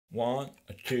1,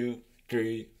 2,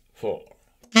 3, 4.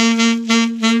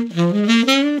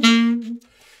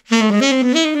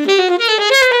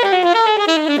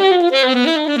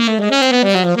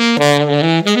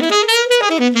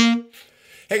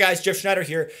 Hey guys, Jeff Schneider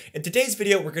here. In today's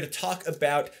video, we're going to talk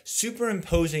about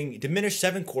superimposing diminished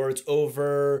 7 chords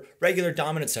over regular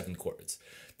dominant 7 chords.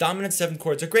 Dominant 7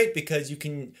 chords are great because you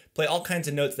can play all kinds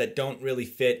of notes that don't really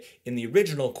fit in the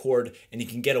original chord, and you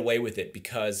can get away with it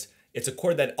because it's a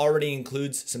chord that already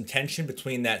includes some tension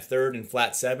between that third and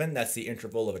flat 7. That's the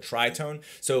interval of a tritone.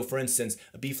 So for instance,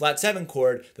 a B flat 7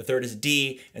 chord, the third is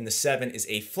D and the 7 is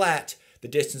A flat. The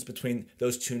distance between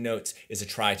those two notes is a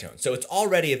tritone. So it's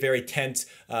already a very tense,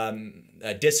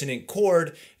 dissonant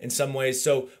chord in some ways.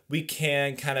 So we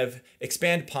can kind of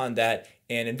expand upon that.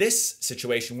 And in this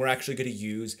situation, we're actually going to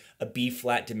use a B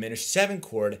flat diminished 7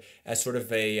 chord as sort of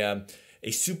a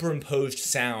superimposed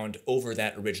sound over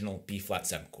that original B flat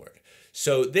 7 chord.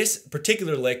 So this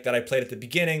particular lick that I played at the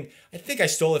beginning, I think I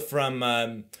stole it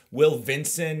from Will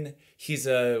Vinson. He's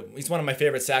one of my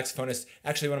favorite saxophonists,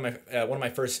 actually one of my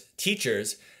first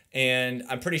teachers, and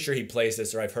I'm pretty sure he plays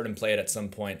this, or I've heard him play it at some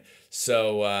point.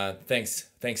 So thanks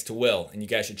to Will, and you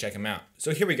guys should check him out.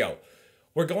 So here we go.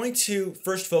 We're going to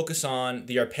first focus on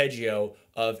the arpeggio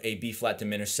of a B flat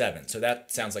diminished 7. So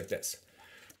that sounds like this.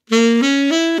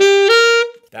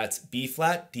 That's B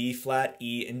flat, D flat,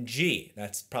 E, and G.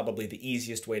 That's probably the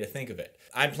easiest way to think of it.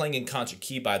 I'm playing in concert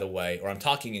key, by the way, or I'm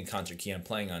talking in concert key. I'm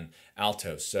playing on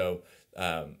alto. So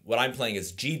what I'm playing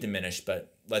is G diminished,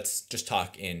 but let's just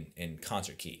talk in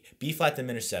concert key. B flat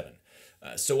diminished 7.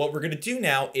 So what we're going to do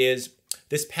now is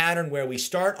this pattern where we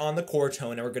start on the chord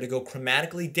tone and we're going to go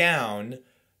chromatically down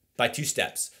by 2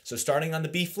 steps. So starting on the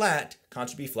B flat,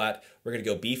 concert B flat, we're going to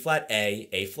go B flat,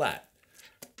 A flat.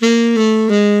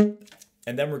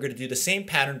 And then we're going to do the same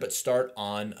pattern, but start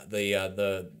on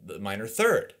the minor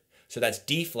third. So that's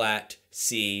D flat,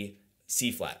 C,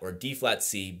 C flat, or D flat,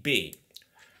 C, B.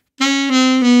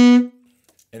 And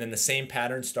then the same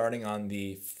pattern starting on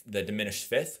the diminished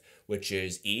 5th, which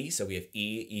is E. So we have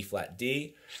E, E flat,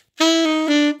 D.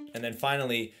 And then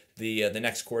finally, the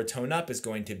next chord tone up is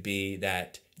going to be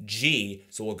that G.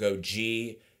 So we'll go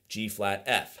G, G flat,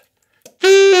 F.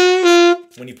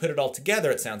 When you put it all together,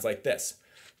 it sounds like this.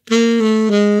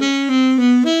 And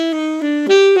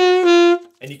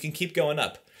you can keep going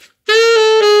up.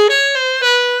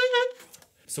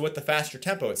 So with the faster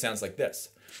tempo, it sounds like this.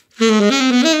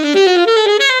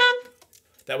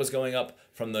 That was going up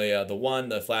from the 1,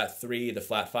 the flat 3, the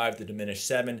flat 5, the diminished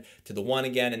 7, to the 1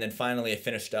 again, and then finally I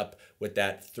finished up with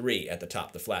that 3 at the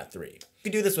top, the flat 3. You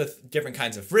can do this with different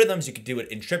kinds of rhythms. You could do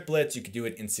it in triplets. You could do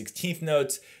it in 16th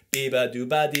notes.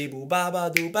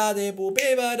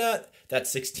 Be-ba-do-ba-dee-boo-ba-ba-do-ba-dee-boo-be-ba-da.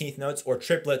 That's 16th notes, or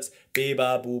triplets.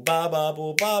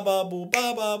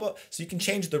 Be-ba-boo-ba-ba-boo-ba-ba-boo-ba-ba. So you can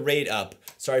change the rate up.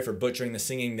 Sorry for butchering the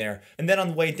singing there. And then on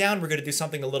the way down, we're going to do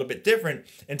something a little bit different.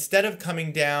 Instead of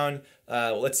coming down,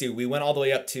 let's see, we went all the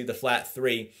way up to the flat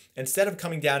 3. Instead of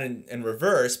coming down in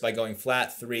reverse by going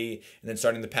flat 3 and then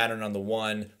starting the pattern on the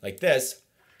 1 like this,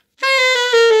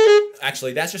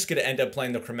 actually, that's just going to end up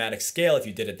playing the chromatic scale if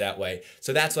you did it that way.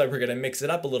 So that's why we're going to mix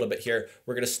it up a little bit here.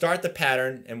 We're going to start the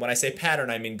pattern, and when I say pattern,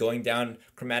 I mean going down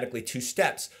chromatically 2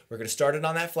 steps. We're going to start it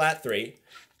on that flat 3.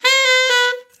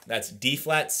 That's D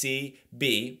flat, C,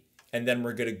 B, and then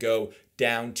we're going to go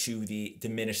down to the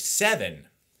diminished 7.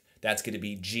 That's going to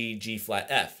be G, G flat,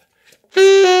 F.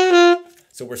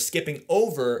 So we're skipping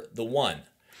over the 1.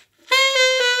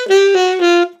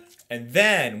 And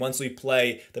then, once we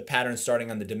play the pattern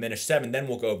starting on the diminished 7, then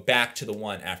we'll go back to the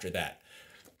 1 after that.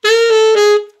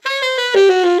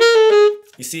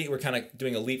 You see, we're kind of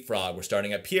doing a leapfrog. We're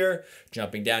starting up here,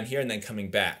 jumping down here, and then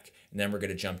coming back. And then we're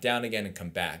going to jump down again and come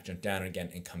back, jump down again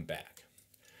and come back.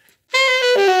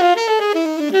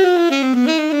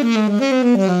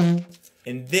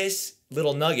 In this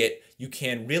little nugget, you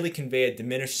can really convey a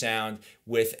diminished sound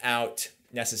without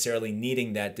necessarily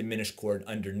needing that diminished chord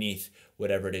underneath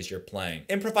whatever it is you're playing.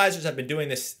 Improvisers have been doing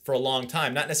this for a long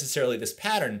time, not necessarily this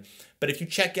pattern, but if you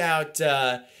check out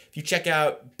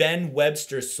Ben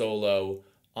Webster's solo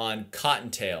on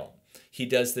Cottontail, he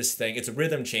does this thing. It's a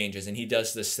rhythm changes, and he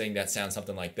does this thing that sounds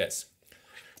something like this.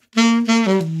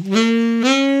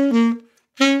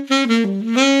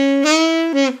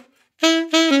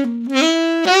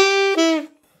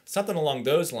 Something along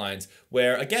those lines,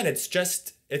 where again it's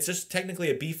just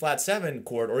technically a B flat 7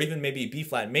 chord, or even maybe a B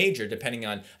flat major, depending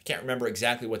on, I can't remember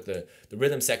exactly what the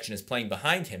rhythm section is playing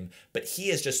behind him, but he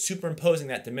is just superimposing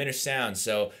that diminished sound.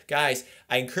 So guys,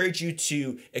 I encourage you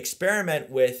to experiment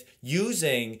with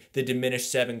using the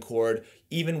diminished 7 chord,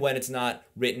 even when it's not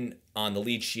written on the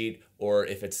lead sheet or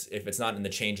if it's not in the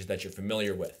changes that you're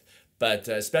familiar with. But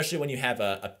especially when you have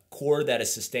a chord that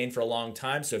is sustained for a long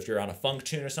time, so if you're on a funk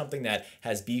tune or something that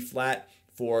has B flat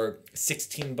for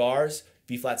 16 bars,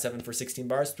 B flat 7 for 16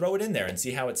 bars, throw it in there and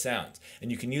see how it sounds.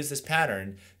 And you can use this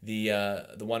pattern, the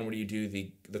one where you do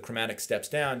the chromatic steps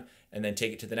down and then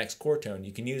take it to the next chord tone.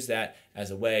 You can use that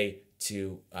as a way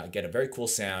to get a very cool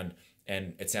sound,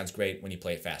 and it sounds great when you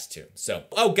play it fast too. So,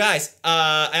 oh guys,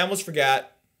 I almost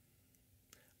forgot.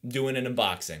 I'm doing an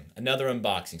unboxing, another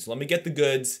unboxing. So let me get the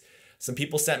goods. Some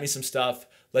people sent me some stuff.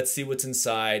 Let's see what's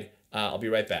inside. I'll be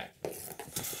right back.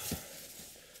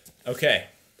 Okay.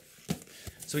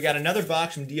 So we got another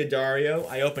box from Diodario.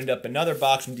 I opened up another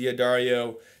box from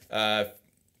Diodario a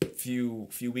few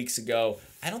weeks ago.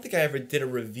 I don't think I ever did a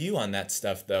review on that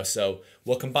stuff though, so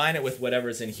we'll combine it with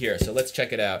whatever's in here. So let's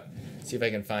check it out. See if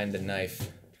I can find the knife.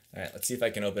 All right, let's see if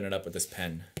I can open it up with this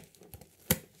pen.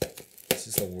 This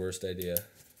is the worst idea.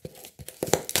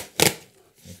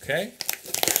 Okay.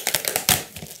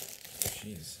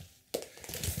 Jeez.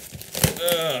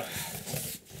 Ugh.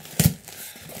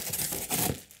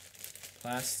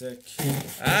 Plastic.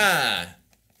 Ah!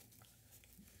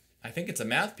 I think it's a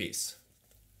mouthpiece.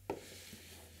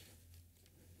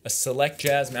 A Select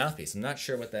Jazz mouthpiece. I'm not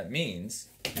sure what that means,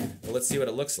 but let's see what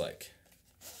it looks like.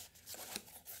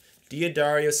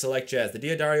 Diodario Select Jazz. The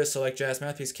Diodario Select Jazz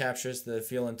mouthpiece captures the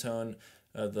feel and tone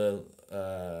of the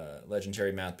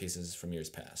legendary mouthpieces from years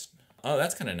past. Oh,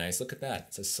 that's kind of nice. Look at that.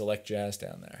 It says Select Jazz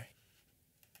down there.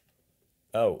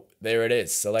 Oh, there it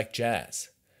is. Select Jazz.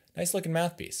 Nice looking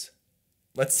mouthpiece.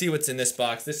 Let's see what's in this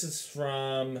box. This is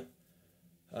from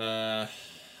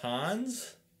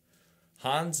Hans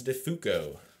de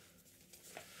Foucault.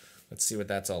 Let's see what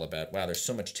that's all about. Wow, there's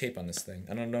so much tape on this thing.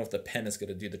 I don't know if the pen is going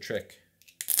to do the trick.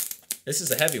 This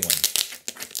is a heavy one.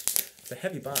 It's a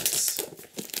heavy box.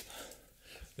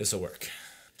 This will work.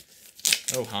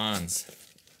 Oh, Hans.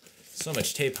 So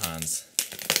much tape, Hans.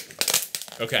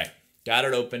 Okay, got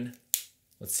it open.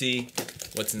 Let's see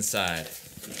what's inside.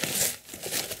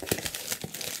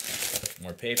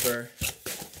 More paper.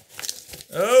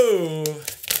 Oh,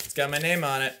 it's got my name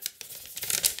on it.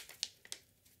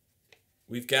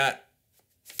 We've got,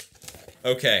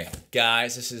 okay,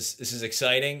 guys, this is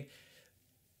exciting.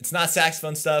 It's not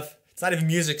saxophone stuff. It's not even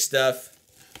music stuff.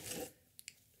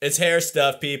 It's hair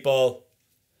stuff, people.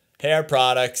 Hair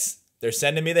products. They're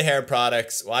sending me the hair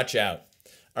products. Watch out.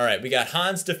 All right, we got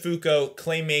Hans de Foucault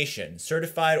Claymation,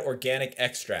 Certified Organic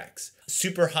Extracts,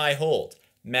 Super High Hold,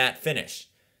 Matte Finish.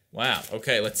 Wow,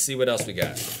 okay, let's see what else we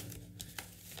got.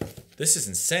 This is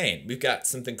insane. We've got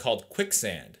something called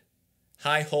Quicksand,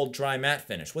 High Hold Dry Matte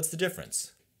Finish. What's the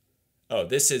difference? Oh,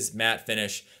 this is matte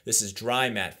finish. This is dry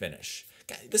matte finish.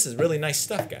 God, this is really nice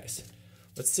stuff, guys.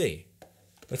 Let's see.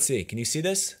 Let's see. Can you see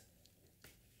this?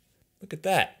 Look at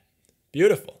that.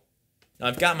 Beautiful. Now,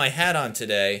 I've got my hat on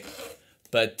today,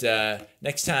 but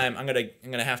next time I'm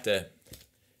gonna have to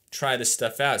try this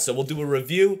stuff out. So we'll do a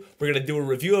review. We're gonna do a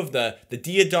review of the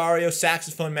Diodario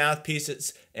saxophone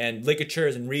mouthpieces and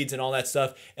ligatures and reeds and all that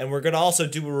stuff. And we're gonna also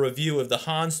do a review of the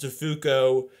Hans de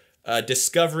Foucault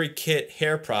Discovery Kit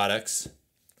hair products.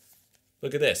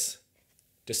 Look at this.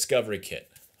 Discovery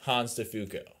Kit. Hans de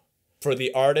Foucault. For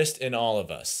the artist in all of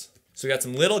us. So we got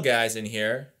some little guys in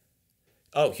here.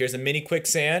 Oh, here's a mini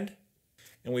Quicksand.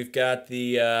 And we've got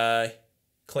the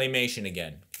Claymation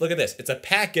again. Look at this. It's a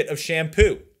packet of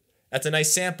shampoo. That's a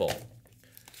nice sample.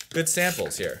 Good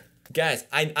samples here. Guys,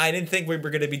 I didn't think we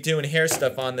were going to be doing hair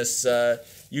stuff on this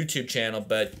YouTube channel,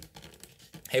 but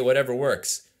hey, whatever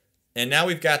works. And now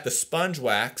we've got the Sponge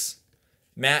Wax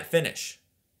Matte Finish.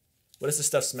 What does this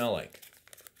stuff smell like?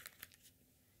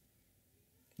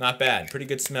 Not bad. Pretty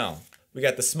good smell. We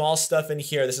got the small stuff in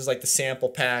here. This is like the sample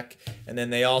pack. And then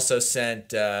they also sent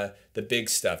the big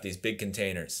stuff, these big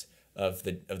containers of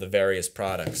the various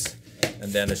products.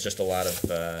 And then there's just a lot of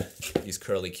these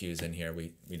curly cues in here.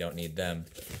 We don't need them.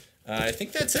 I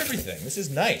think that's everything. This is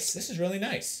nice. This is really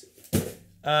nice.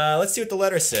 Let's see what the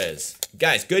letter says.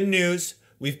 Guys, good news.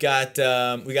 We got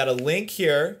a link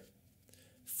here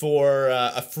for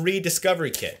a free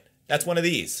discovery kit. That's one of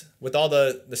these with all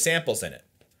the samples in it.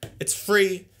 It's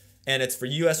free and it's for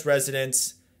US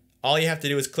residents. All you have to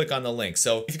do is click on the link.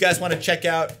 So if you guys want to check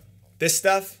out this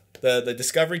stuff, the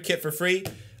discovery kit for free,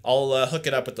 I'll hook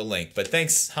it up with the link. But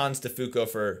thanks, Hans de Foucault,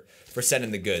 for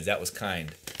sending the goods. That was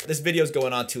kind. This video's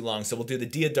going on too long, so we'll do the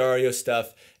Diodario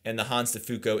stuff and the Hans de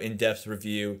Foucault in-depth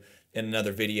review in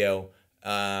another video.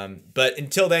 But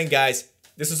until then, guys,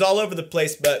 this was all over the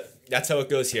place, but that's how it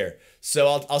goes here. So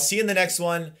I'll see you in the next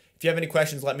one. If you have any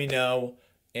questions, let me know.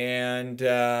 And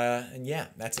yeah,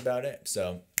 that's about it.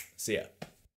 So see ya.